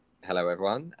Hello,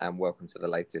 everyone, and welcome to the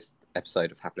latest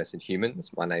episode of Happiness in Humans.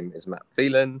 My name is Matt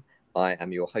Phelan. I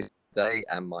am your host today,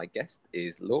 and my guest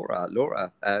is Laura.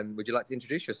 Laura, would you like to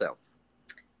introduce yourself?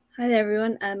 Hi there,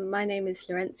 everyone. My name is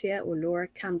Laurentia, or Laura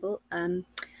Campbell.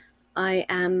 I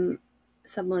am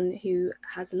someone who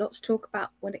has a lot to talk about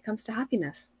when it comes to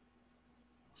happiness.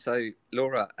 So,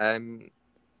 Laura,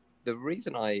 the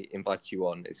reason I invited you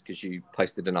on is because you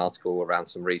posted an article around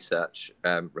some research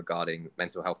regarding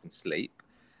mental health and sleep.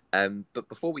 But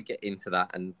before we get into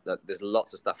that, and there's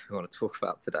lots of stuff we want to talk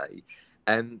about today,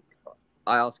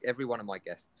 I ask every one of my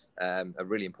guests a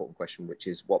really important question, which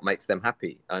is what makes them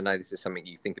happy. I know this is something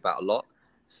you think about a lot,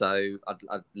 so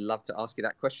I'd love to ask you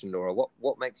that question, Laura.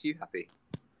 What makes you happy?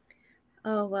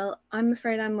 Oh, well, I'm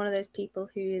afraid I'm one of those people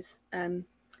who is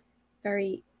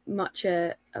very much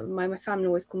my family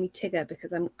always call me Tigger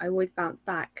because I always bounce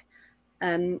back.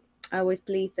 I always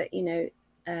believe that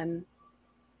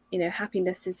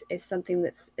happiness is something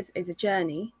that's is a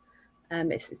journey.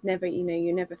 It's never,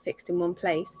 you're never fixed in one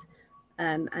place.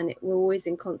 And we're always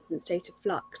in constant state of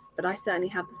flux. But I certainly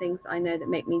have the things I know that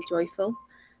make me joyful.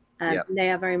 And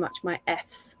they are very much my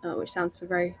Fs, which stands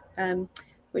for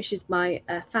which is my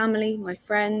family, my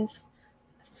friends,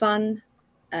 fun,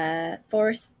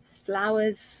 forests,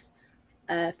 flowers,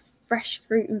 fresh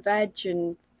fruit and veg,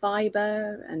 and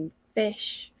fibre and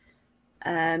fish,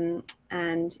 and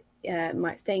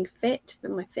my staying fit, for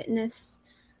my fitness,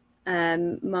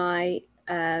 I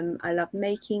love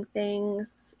making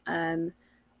things.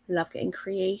 Love getting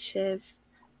creative.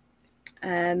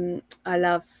 I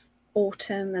love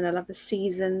autumn and I love the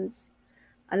seasons.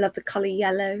 I love the colour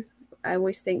yellow. I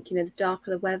always think, the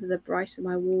darker the weather, the brighter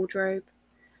my wardrobe.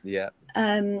 Yeah.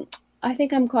 I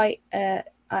think I'm quite.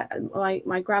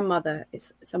 My grandmother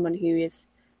is someone who is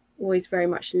always very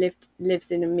much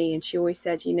lives in me, and she always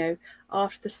said,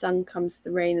 after the sun comes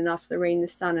the rain, and after the rain the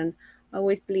sun. And I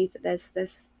always believe that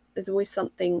there's always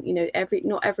something,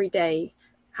 not every day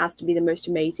has to be the most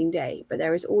amazing day, but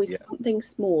there is always something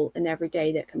small in every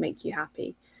day that can make you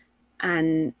happy.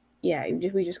 And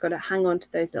we just got to hang on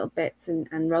to those little bits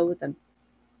and roll with them.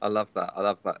 I love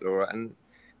that, Laura. And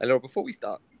Laura, before we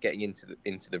start getting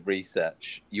into the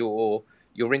research,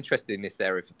 you're interested in this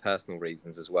area for personal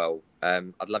reasons as well.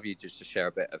 I'd love you just to share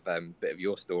a bit of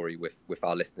your story with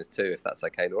our listeners too, if that's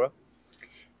okay, Laura.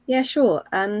 Yeah, sure.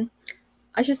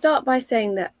 I should start by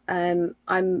saying that I'm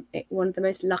one of the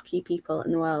most lucky people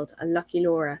in the world, a lucky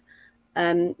Laura,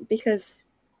 because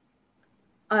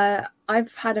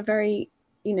I've had a very,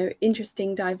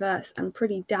 interesting, diverse, and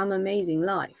pretty damn amazing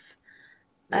life.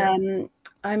 Yeah.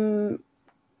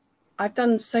 I've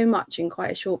done so much in quite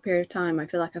a short period of time. I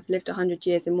feel like I've lived 100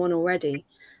 years in one already,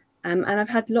 and I've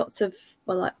had lots of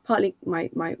partly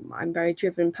I'm a very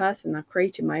driven person. I've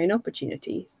created my own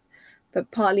opportunities, but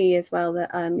partly as well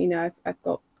that I've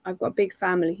got a big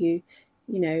family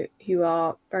who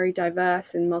are very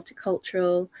diverse and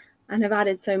multicultural and have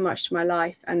added so much to my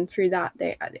life, and through that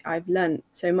I've learned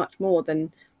so much more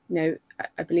than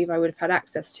I believe I would have had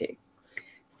access to.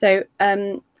 So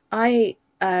I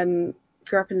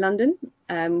grew up in London,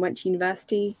 went to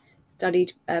university,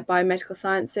 studied biomedical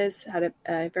sciences, had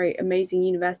a very amazing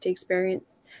university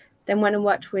experience. Then went and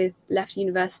left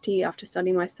university after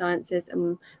studying my sciences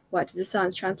and worked as a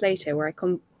science translator, where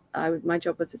my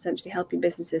job was essentially helping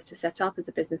businesses to set up as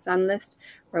a business analyst,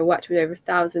 where I worked with over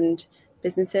 1,000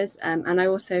 businesses. And I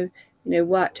also,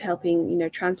 worked helping,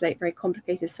 translate very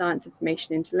complicated science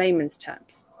information into layman's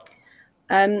terms.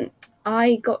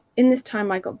 I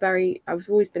was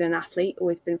always been an athlete,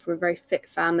 always been from a very fit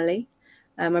family.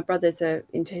 My brothers are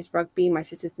into his rugby, my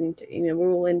sisters into,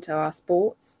 we're all into our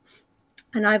sports.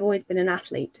 And I've always been an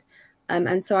athlete.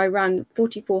 And so I ran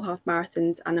 44 half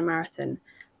marathons and a marathon.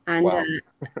 And wow.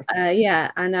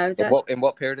 And I was in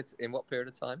what period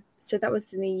of time? So that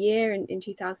was in a year in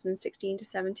 2016 to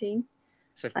 17.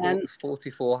 So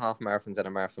 44 half marathons and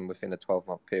a marathon within a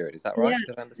 12-month period. Is that right? Yeah,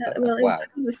 Did I understand well, that? Wow.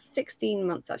 It was 16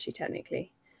 months actually,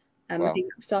 technically. Wow. I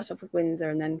think I started off with Windsor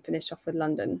and then finished off with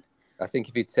London. I think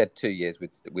if you'd said 2 years,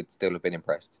 we'd still have been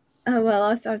impressed. Oh well,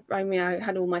 I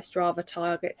had all my Strava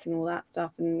targets and all that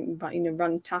stuff, and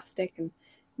Runtastic, and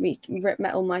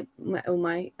met all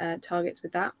my targets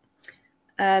with that.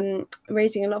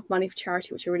 Raising a lot of money for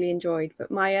charity, which I really enjoyed.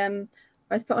 But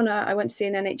I went to see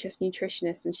an NHS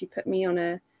nutritionist, and she put me on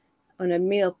a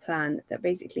meal plan that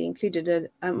basically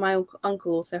included my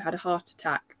uncle also had a heart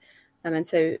attack, and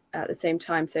so at the same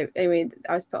time, so anyway,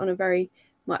 I was put on a very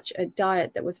much a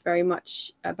diet that was very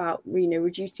much about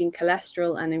reducing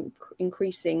cholesterol and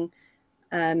increasing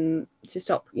to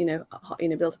stop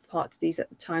build up heart disease at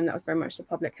the time. That was very much the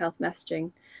public health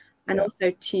messaging, and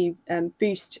also to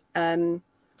boost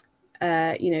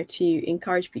to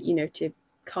encourage people, to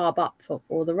carb up for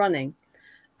all the running.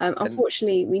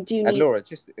 Unfortunately, we do And need. Laura,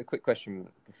 just a quick question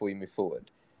before you move forward.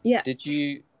 Yeah. Did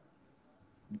you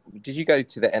go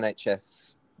to the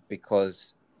NHS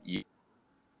because you?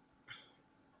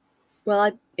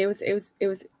 Well, it was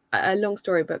a long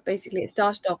story, but basically it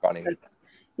started off Running.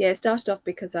 It started off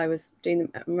because I was doing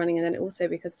the running, and then also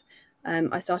because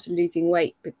I started losing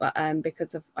weight,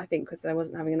 because I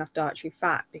wasn't having enough dietary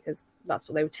fat, because that's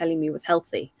what they were telling me was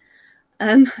healthy.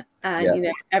 And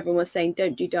everyone was saying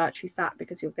don't do dietary fat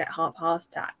because you'll get heart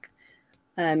attack.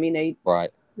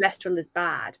 Right. Cholesterol is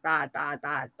bad.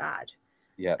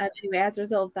 Yeah. Anyway, as a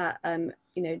result of that,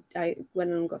 I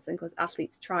went on and got something called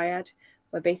athlete's triad,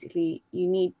 where basically you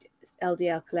need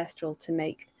LDL cholesterol to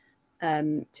make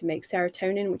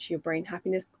serotonin, which is your brain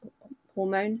happiness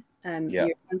hormone,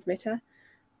 neurotransmitter,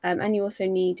 and you also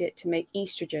need it to make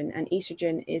estrogen, and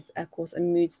estrogen is, of course, a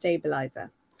mood stabilizer.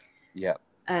 Yeah.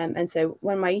 And so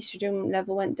when my estrogen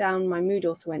level went down, my mood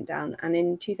also went down. And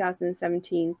in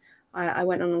 2017, I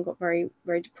went on and got very,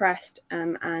 very depressed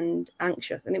and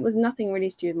anxious. And it was nothing really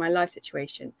to do with my life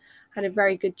situation. I had a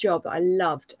very good job that I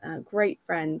loved, great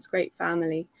friends, great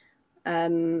family.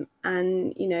 And,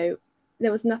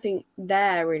 there was nothing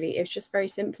there really. It was just very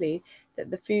simply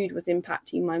that the food was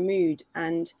impacting my mood.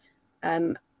 And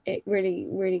it really,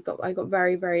 really I got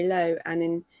very, very low.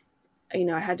 And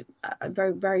I had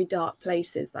very, very dark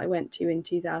places that I went to in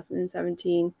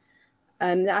 2017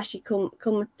 that actually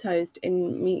comatose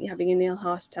in me having a near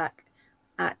heart attack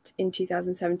in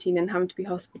 2017 and having to be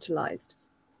hospitalized.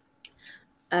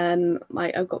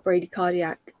 I've got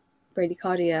bradycardia,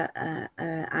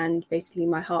 and basically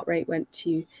my heart rate went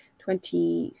to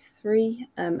 23,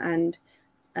 and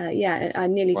I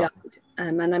nearly died.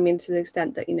 And I mean, to the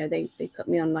extent that they put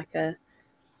me on like a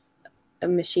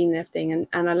machine and everything,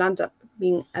 and I landed up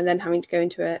then having to go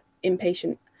into an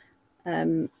inpatient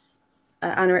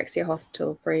anorexia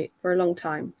hospital for a long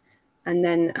time, and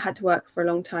then I had to work for a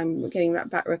long time getting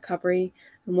back recovery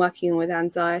and working with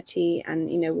anxiety, and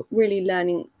really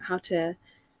learning how to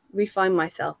refine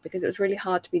myself, because it was really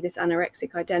hard to be this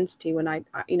anorexic identity when I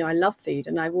love food,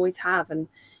 and I've always have, and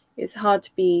it's hard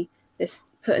to be this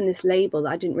put in this label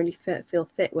that I didn't really feel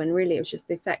fit, when really it was just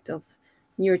the effect of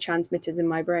neurotransmitters in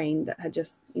my brain that had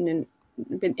just been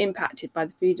impacted by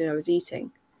the food that I was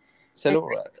eating. So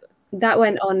Laura, that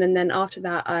went on, and then after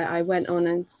that I went on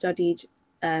and studied.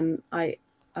 I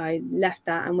left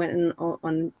that and went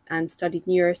on and studied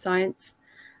neuroscience,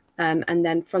 and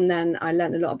then from then I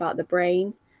learned a lot about the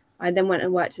brain. I then went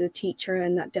and worked as a teacher,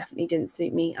 and that definitely didn't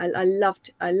suit me. I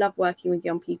loved working with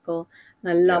young people,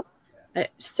 and I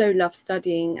so love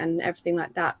studying and everything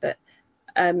like that, but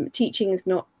teaching is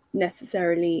not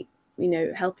necessarily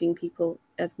helping people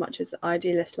as much as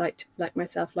idealists like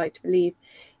myself like to believe.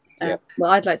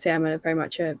 Well, I'd like to say I'm very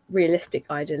much a realistic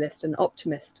idealist and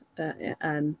optimist.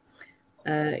 I'm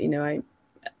a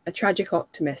tragic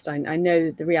optimist. I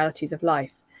know the realities of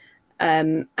life.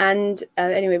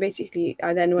 Anyway, basically,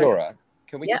 I then went. Laura,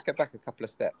 can we just go back a couple of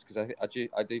steps, because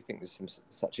I do think there's some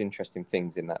such interesting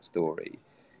things in that story.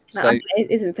 So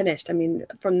it isn't finished. I mean,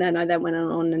 from then I then went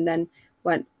on and then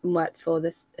went and worked for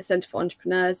this Centre for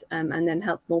Entrepreneurs, and then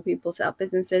helped more people set up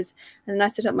businesses. And then I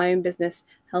set up my own business,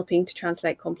 helping to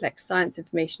translate complex science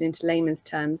information into layman's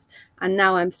terms. And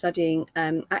now I'm studying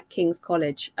at King's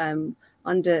College,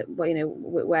 under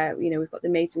where we've got the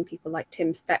amazing people like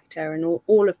Tim Spector and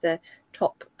all of the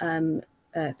top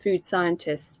food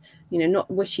scientists, not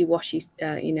wishy-washy,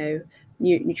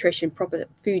 nutrition, proper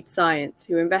food science,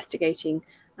 who are investigating.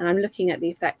 And I'm looking at the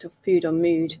effect of food on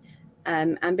mood.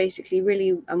 And basically,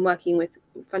 really, I'm working with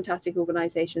fantastic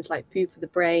organisations like Food for the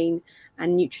Brain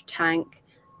and NutriTank,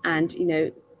 and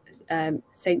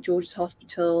St George's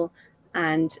Hospital,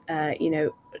 and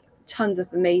tons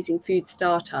of amazing food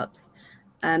startups.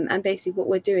 And basically, what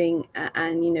we're doing,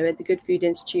 and at the Good Food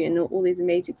Institute and all these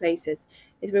amazing places,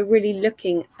 is we're really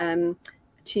looking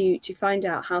to find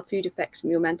out how food affects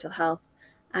your mental health,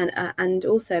 and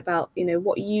also about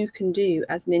what you can do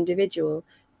as an individual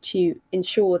to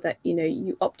ensure that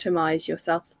you optimize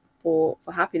yourself for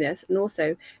happiness, and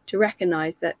also to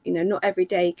recognize that not every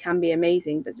day can be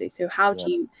amazing, but so how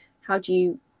do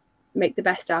you make the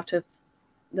best out of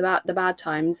the bad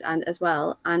times, and as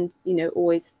well, and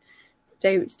always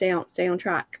stay on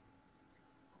track.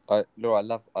 Laura,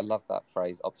 I love that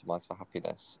phrase, optimize for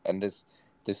happiness. And there's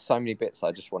so many bits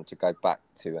I just want to go back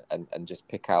to and just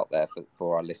pick out there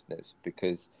for our listeners,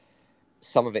 because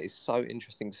some of it is so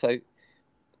interesting. So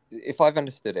if I've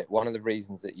understood it, one of the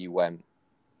reasons that you went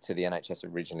to the NHS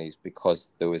originally is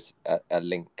because there was a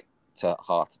link to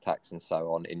heart attacks and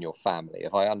so on in your family.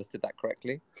 Have I understood that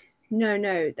correctly? No,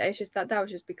 it's just that was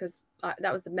just because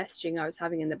that was the messaging I was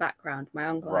having in the background. My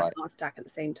uncle had a heart attack at the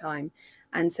same time,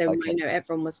 and so Okay.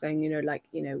 everyone was going,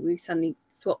 we suddenly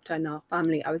swapped in our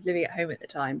family. I was living at home at the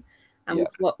time, and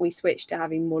we switched to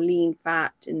having more lean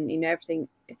fat, and everything.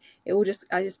 It all just,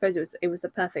 I just suppose it was the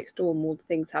perfect storm. All the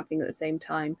things happening at the same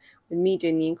time, with me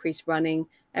doing the increased running,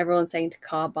 everyone saying to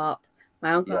carb up,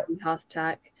 my uncle having a heart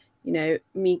attack, my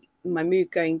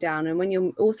mood going down, and when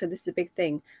you're also, this is a big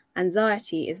thing.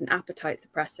 Anxiety is an appetite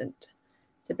suppressant.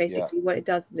 So basically what it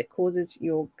does is it causes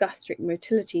your gastric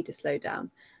motility to slow down.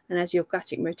 And as your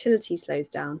gastric motility slows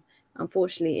down,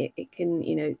 unfortunately, it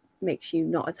can, makes you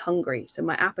not as hungry. So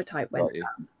my appetite went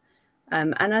down.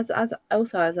 And as I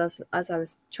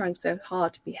was trying so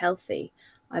hard to be healthy,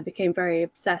 I became very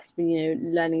obsessed with,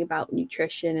 learning about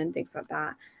nutrition and things like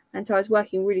that. And so I was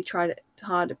working really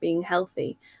hard at being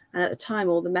healthy. And at the time,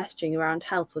 all the messaging around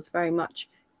health was very much,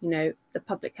 the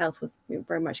public health was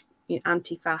very much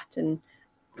anti-fat and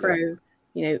pro,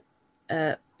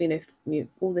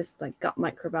 all this like gut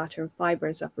microbiota and fiber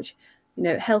and stuff, which,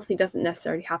 healthy doesn't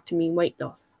necessarily have to mean weight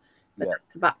loss. But that's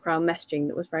the background messaging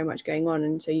that was very much going on.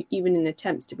 And so even in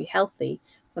attempts to be healthy,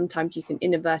 sometimes you can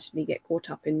inadvertently get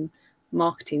caught up in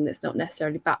marketing that's not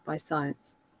necessarily backed by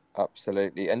science.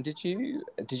 Absolutely. And did you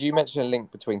mention a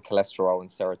link between cholesterol and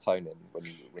serotonin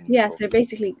when so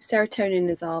basically serotonin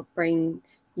is our brain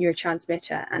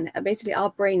neurotransmitter, and basically our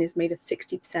brain is made of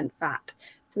 60% fat.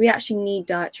 So we actually need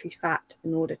dietary fat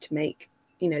in order to make,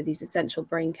 these essential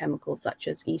brain chemicals such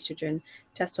as estrogen,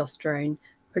 testosterone,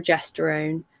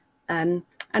 progesterone. And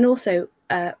also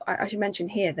I should mention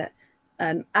here that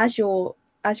as your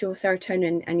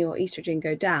serotonin and your estrogen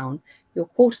go down, your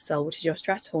cortisol, which is your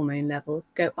stress hormone level,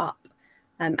 go up,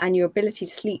 and your ability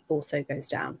to sleep also goes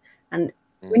down. And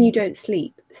when you don't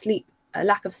sleep, a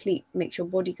lack of sleep makes your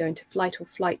body go into fight or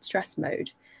flight stress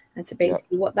mode. And so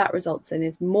basically what that results in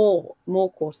is more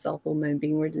cortisol hormone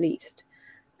being released.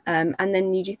 And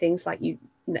then you do things like you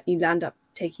land up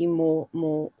taking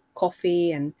more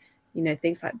coffee and,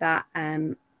 things like that.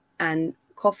 And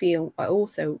coffee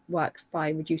also works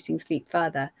by reducing sleep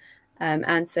further.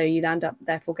 And so you land up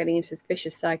therefore getting into this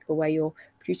vicious cycle where you're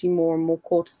producing more and more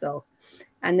cortisol.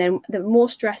 And then the more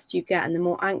stressed you get and the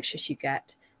more anxious you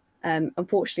get,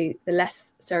 unfortunately, the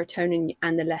less serotonin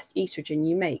and the less estrogen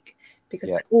you make, because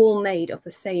they're all made of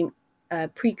the same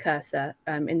precursor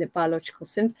in the biological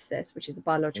synthesis, which is the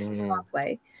biological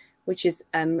pathway, which is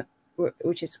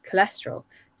cholesterol.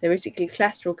 So basically,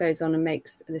 cholesterol goes on and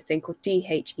makes this thing called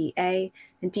DHEA,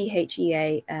 and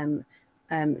DHEA,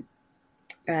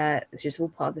 which is all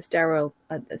part of the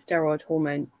steroid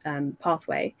hormone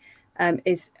pathway,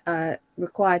 is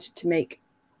required to make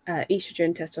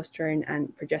estrogen, testosterone,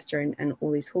 and progesterone, and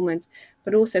all these hormones.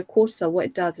 But also cortisol, what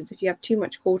it does is if you have too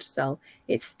much cortisol,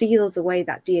 it steals away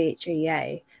that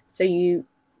DHEA. So your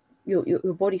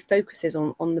body focuses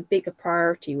on the bigger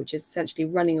priority, which is essentially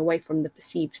running away from the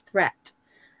perceived threat.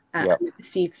 And the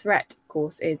perceived threat, of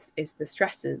course, is the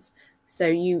stressors. So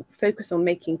you focus on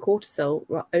making cortisol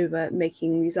over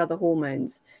making these other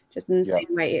hormones, just in the same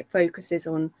way it focuses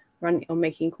on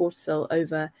making cortisol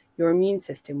over your immune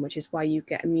system, which is why you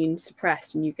get immune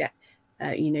suppressed and you get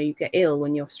you get ill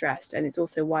when you're stressed. And it's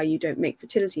also why you don't make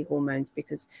fertility hormones,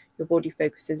 because your body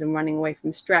focuses on running away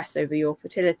from stress over your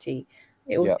fertility.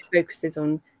 It also focuses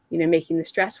on making the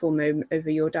stress hormone over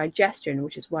your digestion,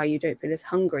 which is why you don't feel as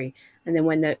hungry. And then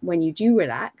when you do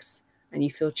relax and you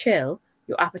feel chill,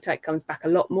 your appetite comes back a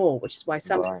lot more, which is why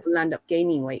some people end up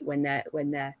gaining weight when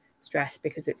they're stressed,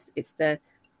 because it's the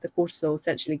cortisol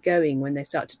essentially going when they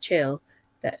start to chill,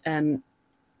 that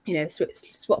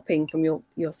swapping from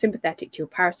your sympathetic to your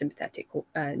parasympathetic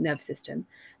nervous system,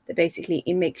 that basically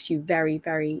it makes you very,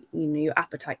 very, your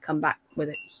appetite come back with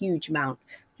a huge amount,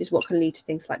 which is what can lead to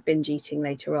things like binge eating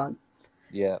later on.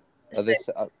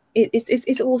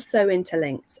 It's all so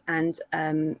interlinked, and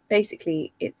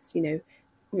basically it's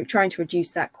we're trying to reduce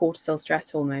that cortisol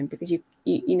stress hormone, because you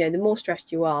the more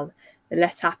stressed you are, the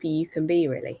less happy you can be,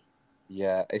 really.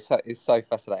 It's so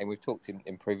fascinating. We've talked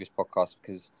in previous podcasts,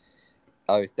 because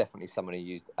I was definitely someone who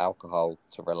used alcohol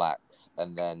to relax,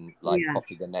 and then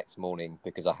coffee the next morning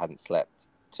because I hadn't slept,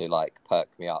 to perk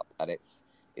me up, and it's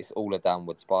all a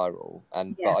downward spiral.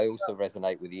 But I also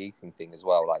resonate with the eating thing as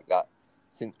well. Like that,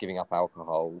 since giving up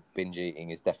alcohol, binge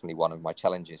eating is definitely one of my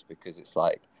challenges, because it's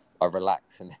like I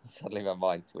relax and then suddenly my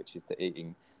mind switches to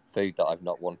eating food that I've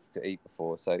not wanted to eat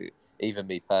before. So even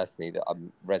me personally, that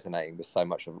I'm resonating with so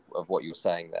much of what you're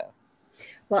saying there.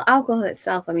 Well, alcohol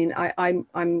itself, I mean,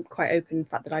 I'm quite open in the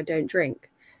fact that I don't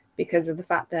drink, because of the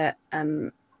fact that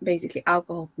basically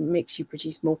alcohol makes you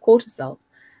produce more cortisol,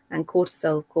 and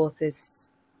cortisol, of course, is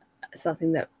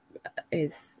something that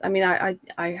I mean, I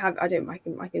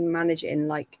can manage it in,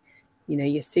 like, you know,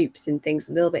 your soups and things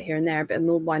a little bit here and there, a bit of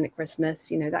mulled wine at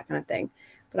Christmas, you know, that kind of thing.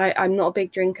 But I'm not a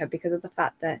big drinker because of the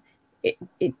fact that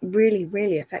it really,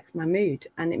 really affects my mood,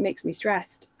 and it makes me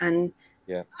stressed. And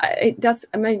Yeah. it does.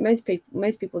 Most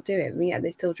people do it, and yet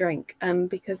they still drink.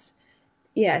 Because,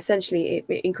 yeah, essentially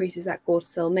it increases that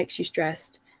cortisol, makes you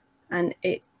stressed, and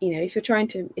it's, you know, if you're trying,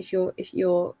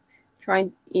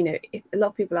 you know, if a lot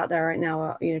of people out there right now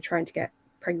are, you know, trying to get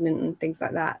pregnant and things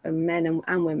like that, and men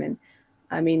and women.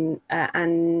 I mean,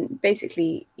 and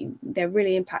basically they're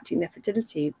really impacting their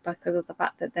fertility because of the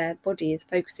fact that their body is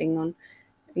focusing on,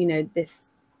 you know, this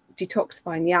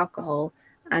detoxifying the alcohol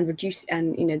and reduce,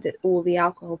 and, you know, that all the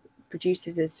alcohol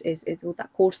produces is all that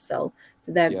cortisol.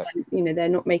 So they're, you know, they're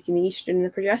not making the estrogen and the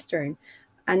progesterone.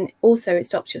 And also it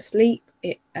stops your sleep.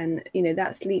 And, you know,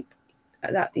 that sleep,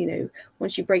 that, you know,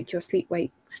 once you break your sleep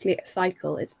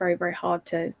cycle, it's very, very hard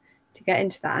to get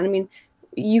into that. And I mean,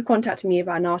 you contacted me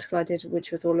about an article I did,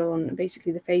 which was all on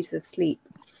basically the phases of sleep.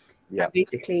 Yeah. And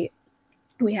basically,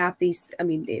 we have these, I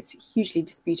mean, it's hugely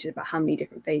disputed about how many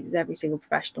different phases. Every single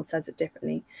professional says it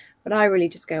differently. But I really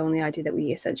just go on the idea that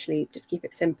we essentially just keep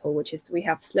it simple, which is we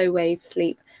have slow wave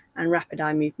sleep and rapid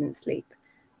eye movement sleep.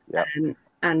 Yeah.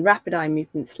 And rapid eye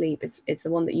movement sleep is the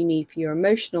one that you need for your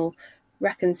emotional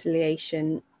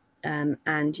reconciliation,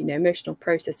 and, you know, emotional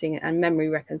processing and memory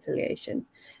reconciliation.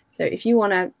 So if you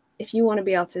want to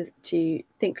be able to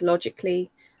think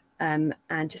logically, and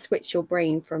to switch your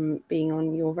brain from being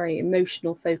on your very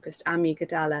emotional focused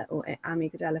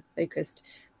amygdala focused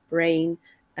brain,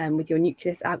 with your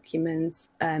nucleus accumbens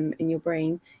in your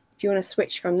brain, if you want to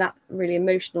switch from that really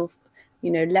emotional, you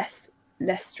know, less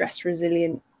stress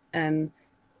resilient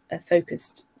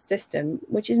focused system,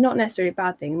 which is not necessarily a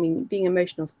bad thing. I mean, being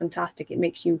emotional is fantastic. It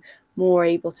makes you more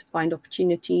able to find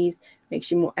opportunities,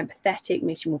 makes you more empathetic,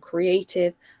 makes you more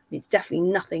creative. I mean, it's definitely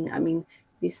nothing. I mean,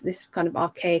 this kind of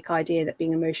archaic idea that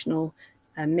being emotional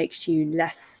makes you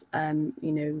less, you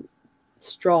know,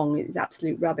 strong is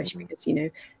absolute rubbish, because, you know,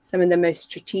 some of the most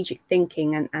strategic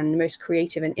thinking and the most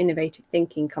creative and innovative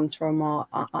thinking comes from our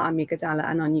amygdala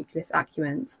and our nucleus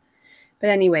accumbens. But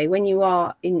anyway, when you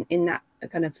are in that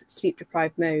kind of sleep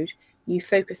deprived mode, you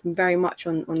focus very much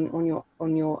on your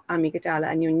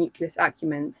amygdala and your nucleus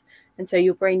accumbens, and so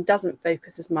your brain doesn't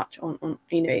focus as much on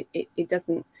you know, it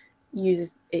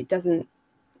doesn't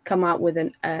come out with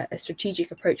a strategic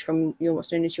approach from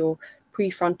what's known as your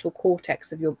prefrontal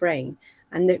cortex of your brain.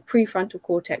 And the prefrontal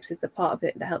cortex is the part of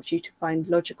it that helps you to find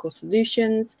logical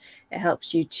solutions. It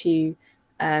helps you to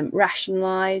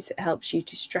rationalize. It helps you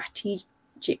to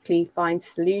strategically find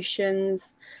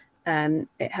solutions.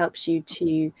 It helps you to,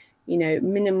 you know,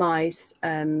 minimize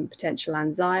potential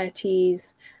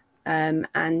anxieties,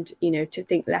 and, you know, to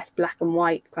think less black and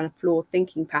white, kind of flawed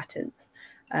thinking patterns,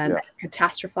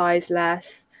 catastrophize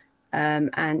less,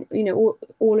 and, you know,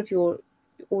 all of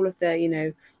the, you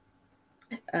know,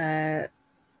 I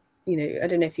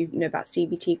don't know if you know about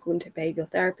CBT, cognitive behavioral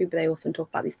therapy, but they often talk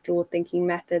about these flawed thinking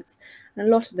methods, and a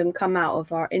lot of them come out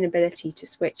of our inability to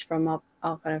switch from our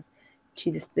kind of to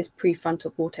this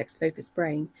prefrontal cortex focused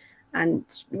brain. And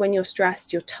when you're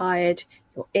stressed, you're tired,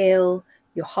 you're ill,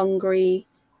 you're hungry,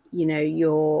 you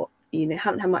know,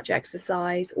 haven't had much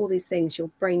exercise, all these things, your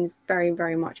brain's very,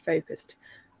 very much focused.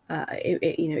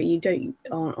 You know, you don't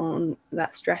on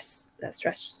that stress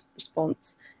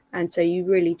response, and so you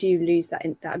really do lose that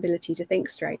ability to think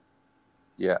straight.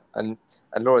 Yeah, and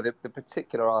Laura, the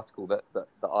particular article that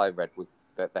I read was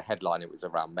the headline. It was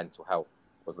around mental health,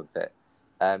 wasn't it?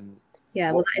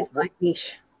 Yeah, well, that is my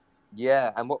niche.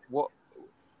 Yeah, and what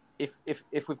if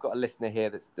we've got a listener here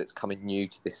that's coming new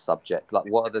to this subject, like,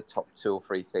 what are the top 2 or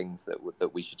 3 things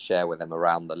that we should share with them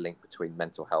around the link between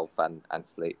mental health and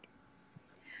sleep?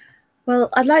 Well,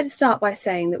 I'd like to start by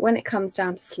saying that when it comes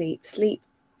down to sleep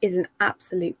is an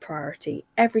absolute priority.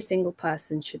 Every single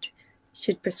person should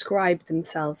prescribe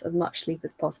themselves as much sleep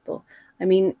as possible. I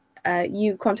mean,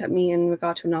 you contact me in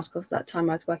regard to an article. At that time,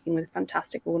 I was working with a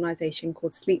fantastic organisation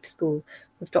called Sleep School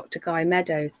with Dr. Guy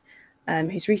Meadows,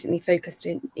 who's recently focused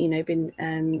in, you know, been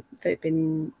in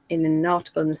an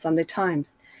article in the Sunday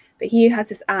Times. But he has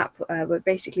this app where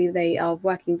basically they are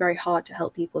working very hard to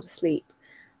help people to sleep.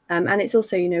 And it's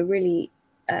also, you know, really,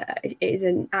 it is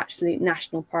an absolute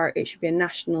national priority. It should be a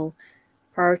national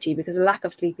priority, because a lack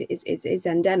of sleep is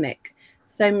endemic.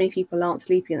 So many people aren't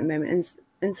sleeping at the moment, and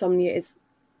insomnia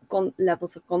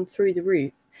levels have gone through the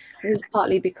roof. And this is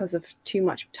partly because of too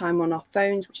much time on our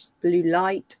phones, which is blue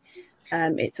light.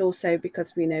 It's also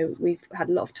because we've had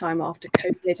a lot of time after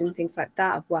COVID and things like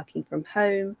that of working from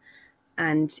home,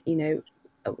 and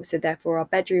so therefore our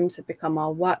bedrooms have become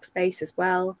our workspace as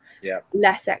well. Yeah.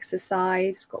 Less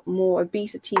exercise, we've got more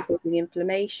obesity, causing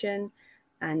inflammation,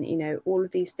 and all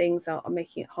of these things are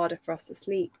making it harder for us to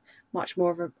sleep. Much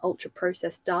more of an ultra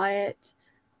processed diet.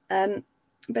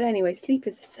 But anyway, sleep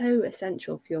is so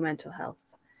essential for your mental health.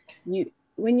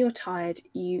 When you're tired,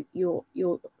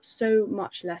 you're so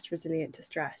much less resilient to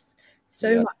stress.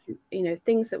 So much,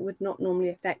 things that would not normally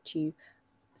affect you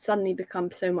suddenly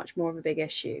become so much more of a big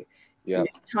issue. Yeah.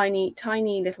 Tiny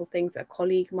little things that a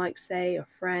colleague might say, or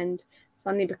friend,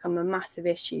 suddenly become a massive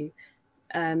issue.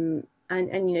 And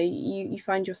you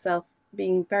find yourself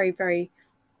being very, very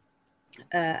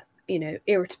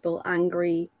irritable,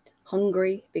 angry,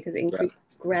 hungry, because it increases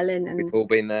ghrelin. And we've all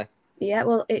been there. Yeah,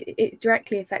 well, it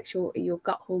directly affects your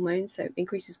gut hormone. So it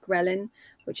increases ghrelin,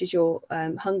 which is your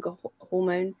hunger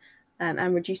hormone,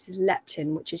 and reduces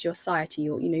leptin, which is your satiety,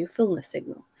 your fullness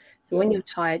signal. So when you're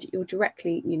tired, you're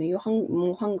directly, you're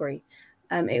more hungry.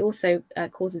 It also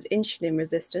causes insulin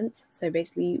resistance. So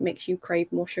basically makes you crave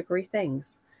more sugary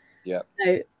things. Yeah.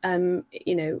 So,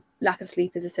 lack of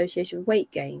sleep is associated with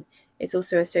weight gain. It's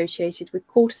also associated with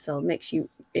cortisol.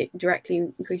 It directly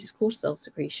increases cortisol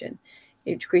secretion.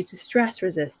 It decreases stress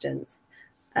resistance.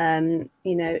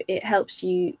 It helps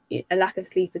you. A lack of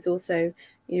sleep is also,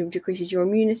 decreases your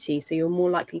immunity. So you're more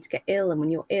likely to get ill. And when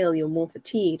you're ill, you're more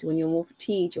fatigued. When you're more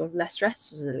fatigued, you're less stress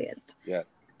resilient. Yeah.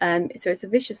 So it's a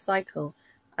vicious cycle.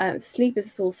 Sleep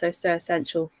is also so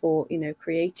essential for,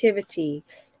 creativity,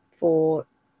 for,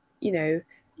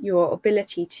 your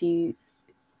ability to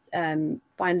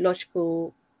find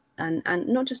logical and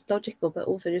not just logical, but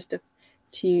also just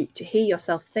to hear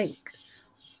yourself think.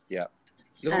 Yeah.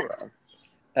 Laura,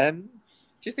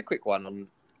 just a quick one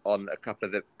on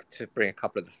to bring a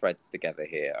couple of the threads together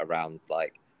here around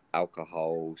like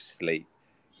alcohol, sleep,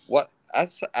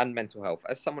 and mental health.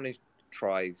 As someone who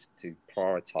tries to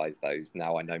prioritize those,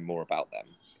 now I know more about them,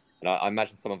 and I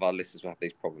imagine some of our listeners will have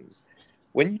these problems.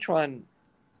 When you try and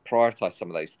prioritize some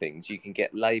of those things, you can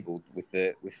get labeled with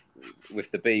the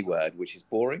B word, which is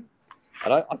boring.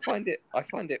 And I find it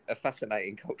a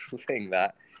fascinating cultural thing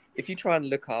that if you try and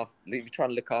look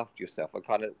after yourself,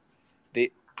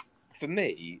 for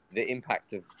me, the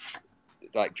impact of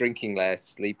like drinking less,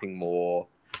 sleeping more,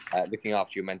 looking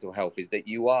after your mental health is that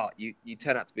you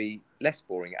turn out to be less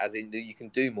boring, as in you can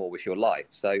do more with your life.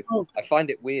 So I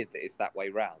find it weird that it's that way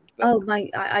round. But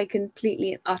I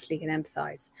completely and utterly can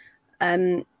empathize.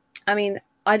 I mean,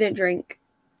 I don't drink,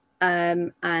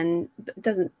 and it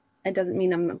doesn't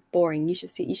mean I'm boring. You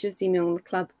should see me on the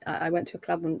club. I went to a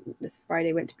club on this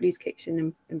Friday. Went to Blues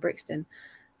Kitchen in Brixton,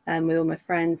 with all my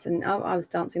friends, and I was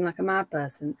dancing like a mad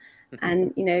person.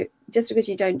 And just because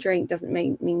you don't drink doesn't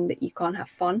mean that you can't have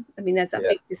fun. I mean, there's that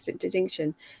big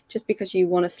distinction. Just because you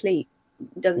want to sleep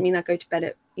doesn't mean I go to bed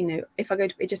at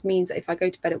it just means that if I go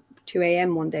to bed at 2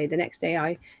 a.m. one day, the next day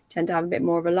I tend to have a bit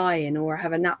more of a lie-in, or I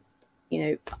have a nap.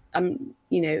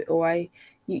 Or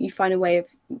you find a way of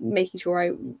making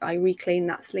sure I reclaim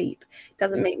that sleep. It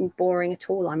doesn't make me boring at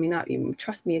all. I mean,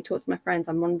 trust me, I talk to my friends.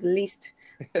 I'm one of the least.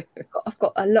 I've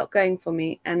got a lot going for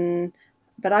me,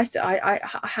 but I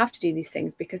have to do these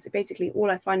things because basically all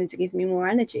I find is it gives me more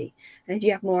energy. And if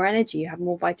you have more energy, you have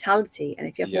more vitality. And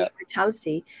if you have more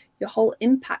vitality, your whole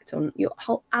impact on your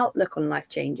whole outlook on life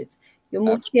changes. You're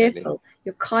more cheerful.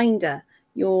 You're kinder.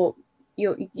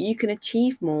 You can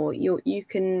achieve more. You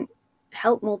can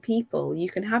help more people. You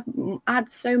can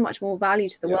add so much more value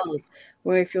to the world.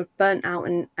 Where if you're burnt out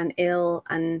and ill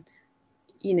and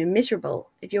miserable,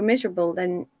 if you're miserable,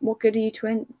 then what good are you to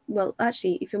end? Well,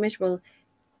 actually, if you're miserable,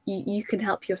 you can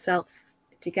help yourself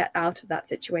to get out of that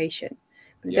situation.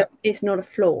 But it's not a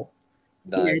flaw.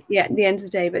 No. At the end of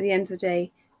the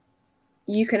day,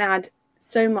 you can add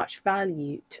so much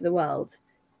value to the world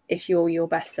if you're your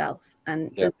best self.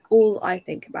 And all I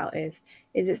think about is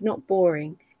it's not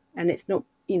boring, and it's not,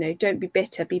 don't be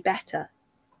bitter, be better.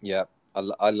 Yeah, I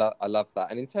love that.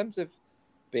 And in terms of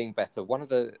being better, one of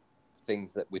the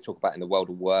things that we talk about in the world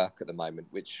of work at the moment,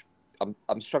 which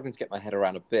I'm struggling to get my head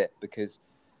around a bit, because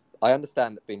I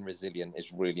understand that being resilient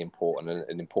is really important and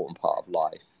an important part of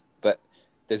life. But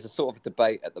there's a sort of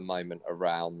debate at the moment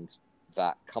around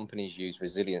that companies use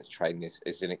resilience training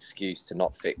as an excuse to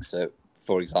not fix,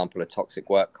 for example, a toxic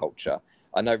work culture.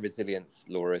 I know resilience,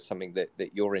 Laura, is something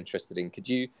that you're interested in. Could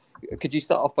you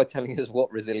start off by telling us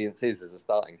what resilience is as a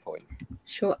starting point?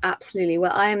 Sure, absolutely.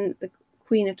 Well, I am the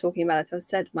queen of talking about it. As I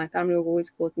said, my family will always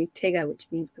calls me Tigger, which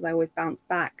means because I always bounce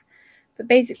back. But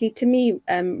basically, to me,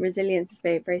 resilience is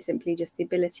very, very simply just the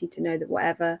ability to know that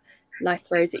whatever life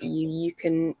throws at you, you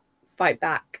can fight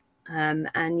back, and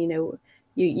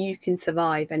you can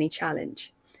survive any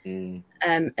challenge.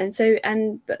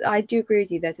 But I do agree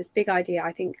with you. There's this big idea.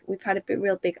 I think we've had a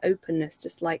real big openness,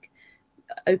 just like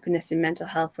openness in mental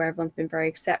health, where everyone's been very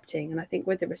accepting. And I think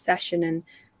with the recession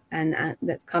and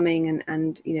that's coming,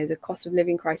 and you know, the cost of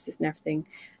living crisis and everything,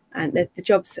 and the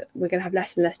jobs, we're going to have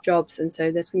less and less jobs, and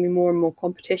so there's going to be more and more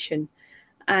competition.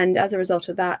 And as a result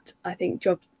of that, I think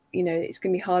you know, it's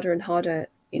going to be harder and harder.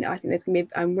 You know, I think there's going to be,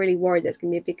 I'm really worried there's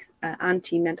going to be a big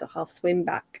anti-mental health swing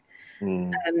back.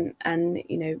 And,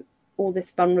 you know, all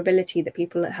this vulnerability that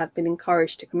people have been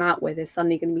encouraged to come out with is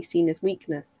suddenly going to be seen as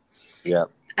weakness. Yeah.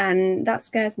 And that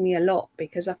scares me a lot,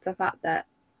 because of the fact that,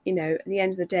 you know, at the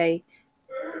end of the day,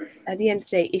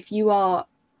 if you are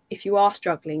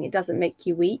struggling, it doesn't make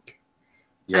you weak.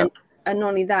 Yeah. And not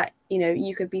only that, you know,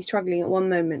 you could be struggling at one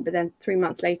moment, but then 3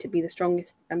 months later be the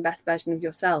strongest and best version of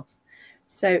yourself.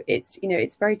 So it's, you know,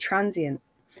 it's very transient.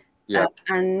 Yeah.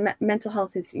 And mental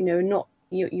health is, you know, not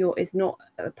is not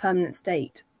a permanent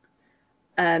state.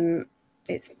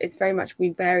 It's very much,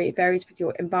 it varies with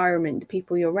your environment, the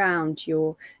people you're around,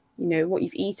 your, you know, what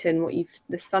you've eaten,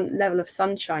 the level of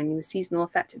sunshine, the seasonal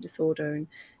affective disorder, and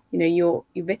you know, your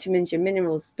vitamins, your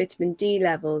minerals, vitamin D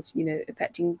levels, you know,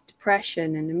 affecting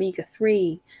depression and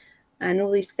omega-3 and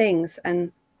all these things.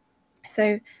 And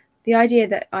so the idea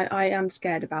that I am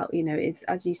scared about, you know, is,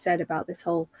 as you said, about this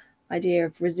whole idea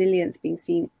of resilience being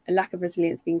seen, a lack of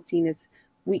resilience being seen as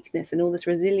weakness, and all this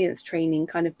resilience training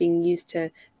kind of being used to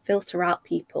filter out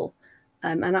people.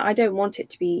 And I don't want it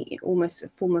to be almost a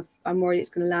form of, I'm worried it's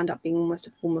going to land up being almost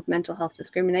a form of mental health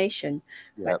discrimination,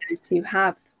 where those who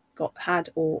have had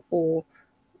or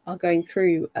are going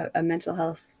through a mental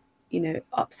health, you know,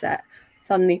 upset,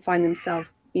 suddenly find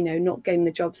themselves, you know, not getting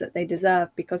the jobs that they deserve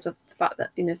because of the fact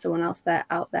that, you know, someone else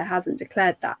out there hasn't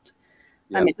declared that.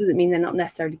 It doesn't mean they're not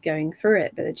necessarily going through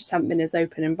it, but they just haven't been as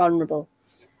open and vulnerable.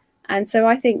 And so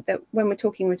I think that when we're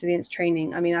talking resilience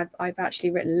training, I mean, I've actually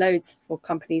written loads for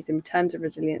companies in terms of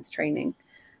resilience training.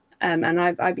 And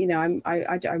I've you know,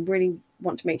 I really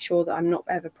want to make sure that I'm not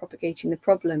ever propagating the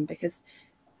problem, because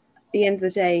at the end of the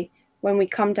day, when we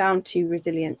come down to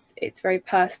resilience, it's very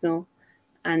personal,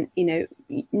 and you know,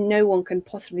 no one can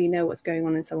possibly know what's going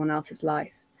on in someone else's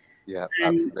life. Yeah,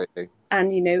 absolutely.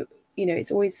 And you know,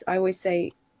 it's always, I always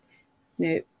say, you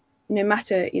know, no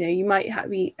matter, you know, you might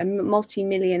be a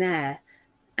multi-millionaire,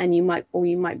 and you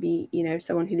might be, you know,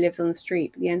 someone who lives on the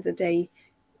street. But at the end of the day,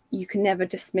 you can never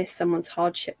dismiss someone's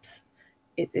hardships.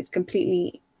 It's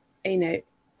completely, you know,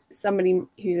 somebody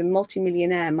who's a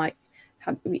multi-millionaire might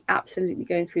be absolutely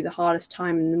going through the hardest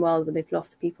time in the world, where they've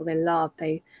lost the people they love,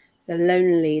 they're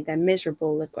lonely, they're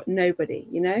miserable, they've got nobody,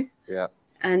 you know. Yeah.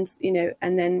 And you know,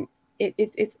 and then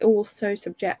it's all so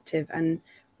subjective, and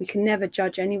we can never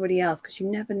judge anybody else, because you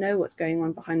never know what's going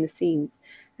on behind the scenes.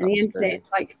 And the end of the day,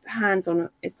 it's like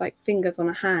it's like fingers on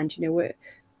a hand. You know, we're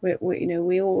you know,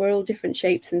 we're all different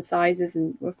shapes and sizes,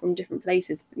 and we're from different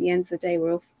places. But at the end of the day,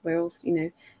 we're all you know,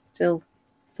 still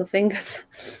fingers.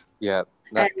 Yeah.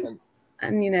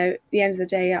 And you know, at the end of the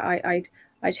day,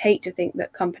 I'd hate to think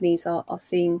that companies are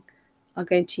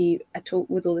going to,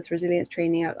 with all this resilience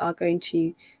training, are going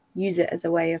to use it as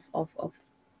a way of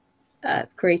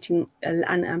creating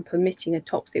and permitting a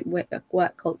toxic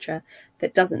work culture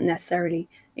that doesn't necessarily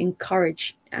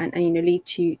encourage and you know, lead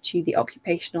to the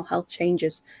occupational health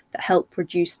changes that help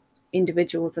reduce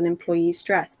individuals and employees'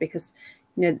 stress. Because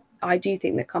you know, I do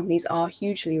think that companies are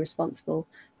hugely responsible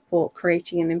for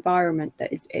creating an environment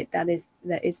that is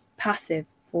passive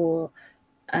for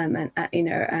and you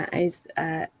know, is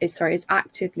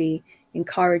actively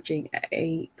encouraging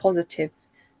a positive,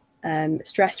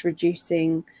 stress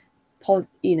reducing,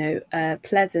 you know,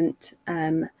 pleasant,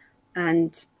 and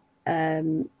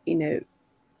you know,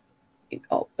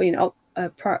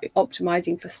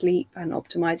 optimizing for sleep and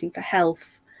optimizing for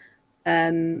health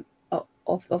of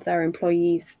their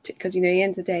employees. Because you know, at the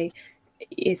end of the day,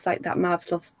 it's like that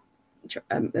Maslow's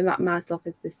Maslow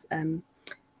is this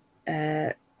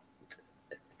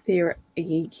theory.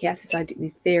 He has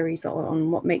these theories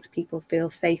on what makes people feel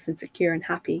safe and secure and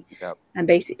happy. Yep. And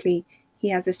basically, he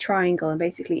has this triangle, and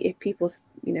basically, if people's,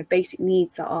 you know, basic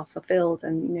needs are fulfilled,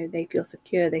 and you know, they feel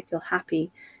secure, they feel happy,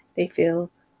 they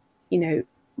feel, you know,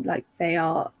 like they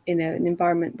are in an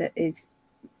environment that is,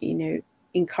 you know,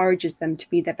 encourages them to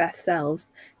be their best selves,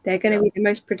 they're going to be the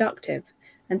most productive.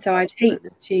 And so I'd hate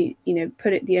to, you know,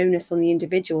 put the onus on the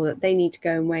individual that they need to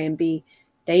go away and be,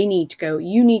 you need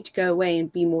to go away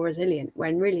and be more resilient,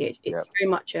 when really it's very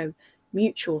much a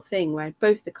mutual thing, where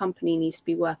both the company needs to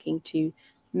be working to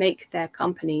make their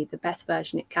company the best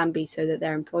version it can be, so that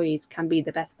their employees can be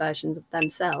the best versions of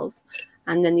themselves.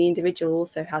 And then the individual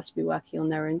also has to be working on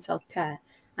their own self-care.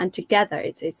 and together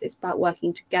it's about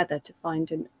working together to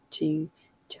find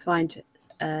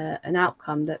an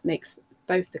outcome that makes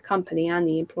both the company and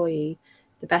the employee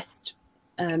the best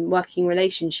working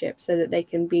relationship, so that they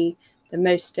can be the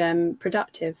most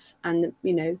productive and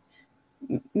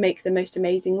make the most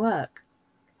amazing work.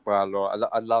 Well, Laura,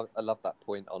 I love that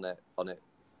point on it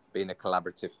being a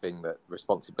collaborative thing, that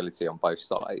responsibility on both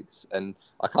sides. And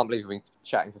I can't believe we've been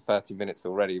chatting for 30 minutes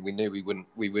already. We knew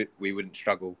we wouldn't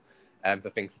struggle for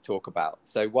things to talk about.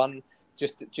 So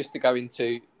just to go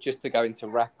into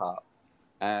wrap up,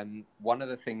 one of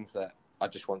the things that I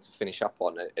just want to finish up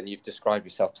on, and you've described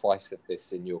yourself twice of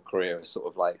this in your career as sort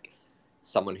of like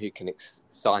someone who can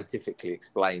scientifically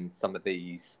explain some of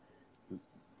these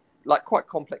like quite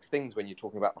complex things when you're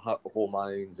talking about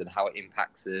hormones and how it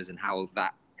impacts us and how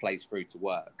that plays through to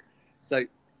work. So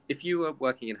if you were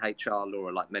working in HR,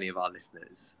 Laura, like many of our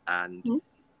listeners, and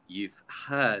you've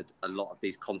heard a lot of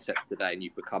these concepts today and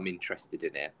you've become interested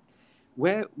in it,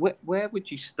 where would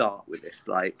you start with this?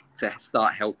 Like, to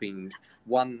start helping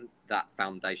that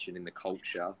foundation in the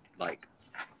culture, like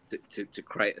to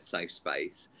create a safe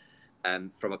space,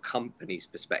 from a company's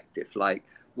perspective, like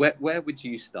where would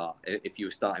you start if you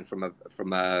were starting from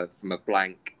a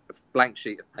blank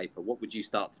sheet of paper? What would you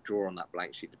start to draw on that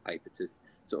blank sheet of paper to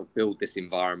sort of build this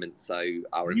environment so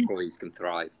our employees can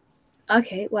thrive?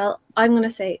 Okay, well, I'm going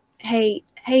to say, hey,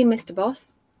 Mr.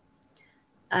 Boss,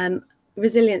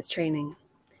 resilience training.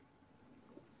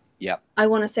 Yeah. I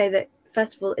want to say that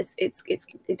first of all,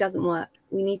 it doesn't work.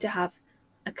 We need to have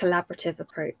a collaborative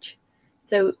approach.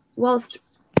 So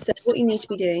what you need to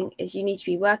be doing is you need to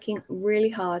be working really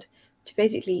hard to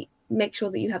basically make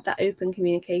sure that you have that open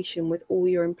communication with all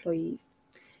your employees.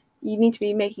 You need to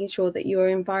be making sure that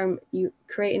you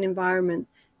create an environment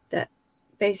that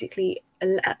basically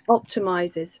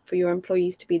optimizes for your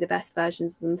employees to be the best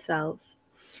versions of themselves,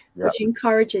 which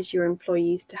encourages your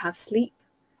employees to have sleep,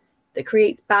 that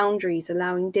creates boundaries,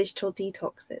 allowing digital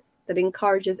detoxes, that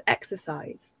encourages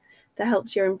exercise, that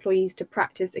helps your employees to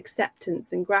practice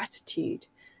acceptance and gratitude,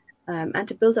 and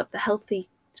to build up the healthy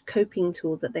coping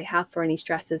tools that they have for any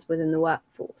stresses within the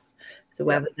workforce. So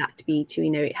whether that to be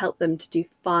to help them to do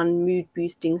fun, mood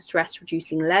boosting, stress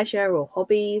reducing leisure or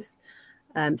hobbies,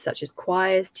 such as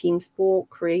choirs, team sport,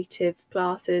 creative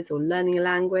classes, or learning a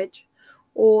language,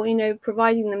 or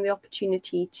providing them the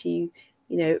opportunity to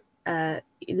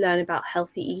learn about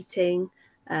healthy eating,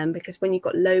 because when you've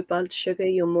got low blood sugar,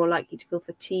 you're more likely to feel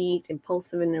fatigued,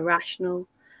 impulsive, and irrational.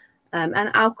 And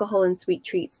alcohol and sweet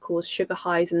treats cause sugar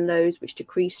highs and lows, which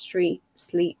decrease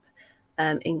sleep,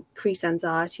 increase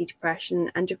anxiety, depression,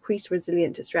 and decrease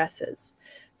resilience to stressors.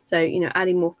 So,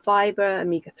 adding more fiber,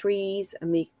 omega-3s,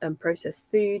 and processed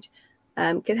food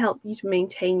can help you to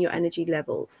maintain your energy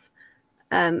levels.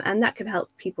 And that can help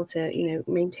people to,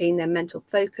 maintain their mental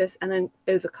focus and then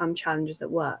overcome challenges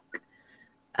at work.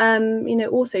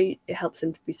 Also it helps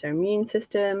them to boost their immune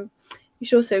system. You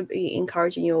should also be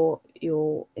encouraging your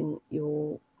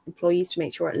employees to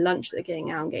make sure at lunch that they're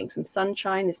getting out and getting some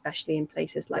sunshine, especially in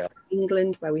places like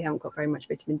England, where we haven't got very much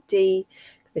vitamin D.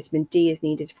 Vitamin D is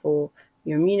needed for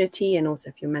your immunity and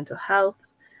also for your mental health.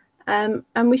 And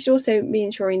we should also be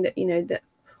ensuring that that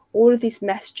all of this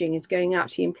messaging is going out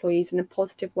to the employees in a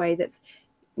positive way, that's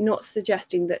not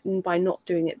suggesting that by not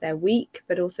doing it they're weak,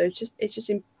 but also it's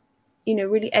just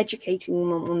really educating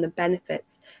them on the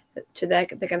benefits that they're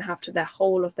going to have to their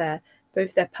whole of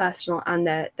both their personal and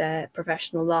their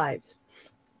professional lives.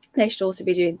 They should also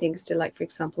be doing things to, like, for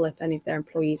example, if any of their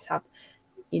employees have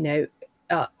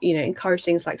encourage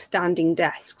things like standing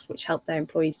desks, which help their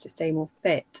employees to stay more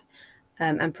fit,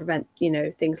 and prevent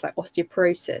things like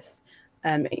osteoporosis,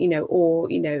 or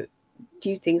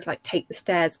do things like take the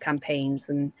stairs campaigns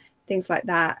and things like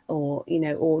that, or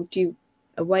do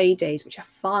away days which are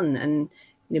fun and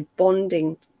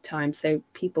bonding time, so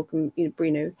people can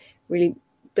really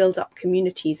build up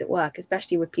communities at work,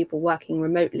 especially with people working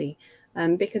remotely,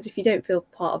 because if you don't feel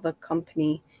part of a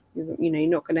company, you're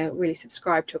not going to really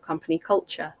subscribe to a company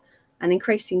culture. And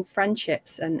increasing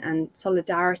friendships and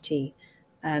solidarity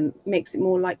makes it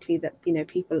more likely that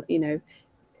people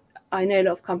I know a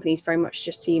lot of companies very much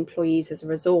just see employees as a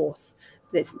resource,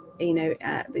 but it's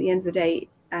at the end of the day,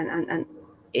 and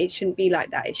it shouldn't be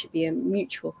like that. It should be a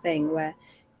mutual thing where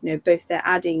both they're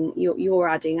adding, you're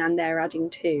adding, and they're adding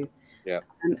too.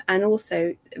 And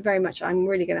also very much, I'm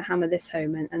really going to hammer this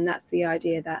home, and that's the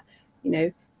idea that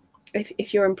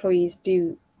if your employees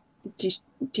do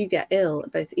get ill,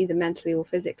 both either mentally or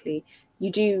physically,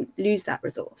 you do lose that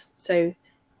resource. So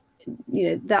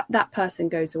that person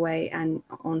goes away and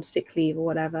on sick leave or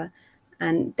whatever,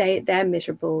 and they're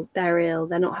miserable, they're ill,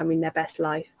 they're not having their best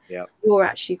life. Yeah. You're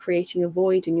actually creating a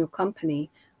void in your company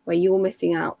where you're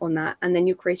missing out on that, and then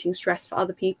you're creating stress for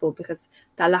other people because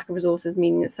that lack of resources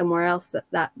meaning that somewhere else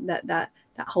that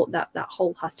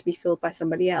hole has to be filled by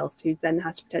somebody else who then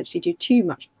has to potentially do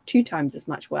two times as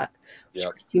much work, which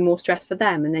creates more stress for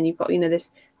them. And then you've got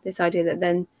this idea that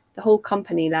then the whole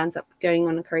company lands up going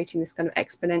on and creating this kind of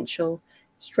exponential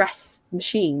stress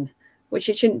machine, which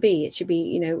it shouldn't be. It should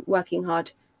be working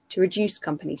hard to reduce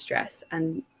company stress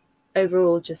and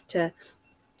overall just to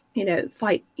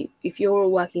fight. If you're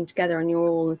all working together and you're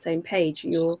all on the same page,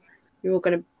 you're all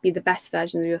going to be the best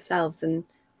version of yourselves and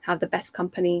have the best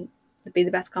company, be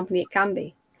the best company it can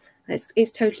be. And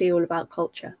it's totally all about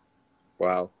culture.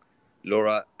 Wow,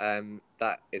 Laura,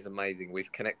 that is amazing.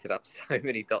 We've connected up so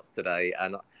many dots today,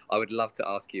 and I would love to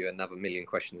ask you another million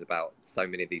questions about so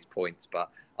many of these points, but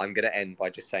I'm going to end by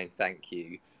just saying thank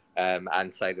you.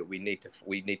 And say that we need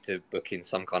to book in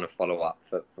some kind of follow-up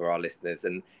for our listeners.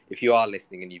 And if you are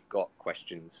listening and you've got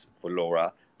questions for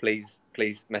Laura, please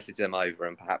message them over,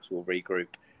 and perhaps we'll regroup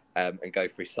and go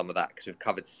through some of that, because we've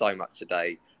covered so much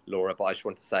today, Laura. But I just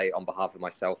want to say, on behalf of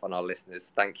myself and our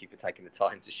listeners, thank you for taking the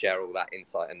time to share all that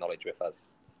insight and knowledge with us.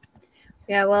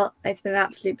 Yeah, well, it's been an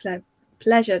absolute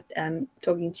pleasure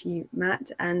talking to you,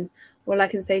 Matt. And all I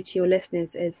can say to your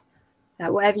listeners is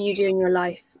that whatever you do in your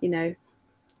life,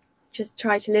 just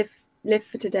try to live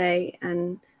for today,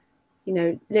 and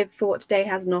live for what today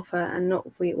has an offer and not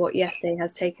for what yesterday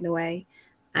has taken away,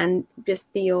 and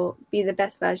just be the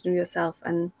best version of yourself.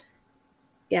 And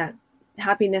yeah,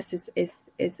 happiness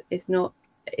is not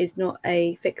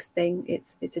a fixed thing.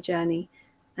 It's a journey,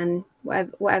 and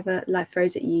whatever life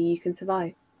throws at you, you can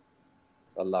survive.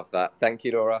 I love that. Thank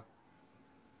you, Laura.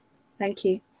 Thank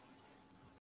you.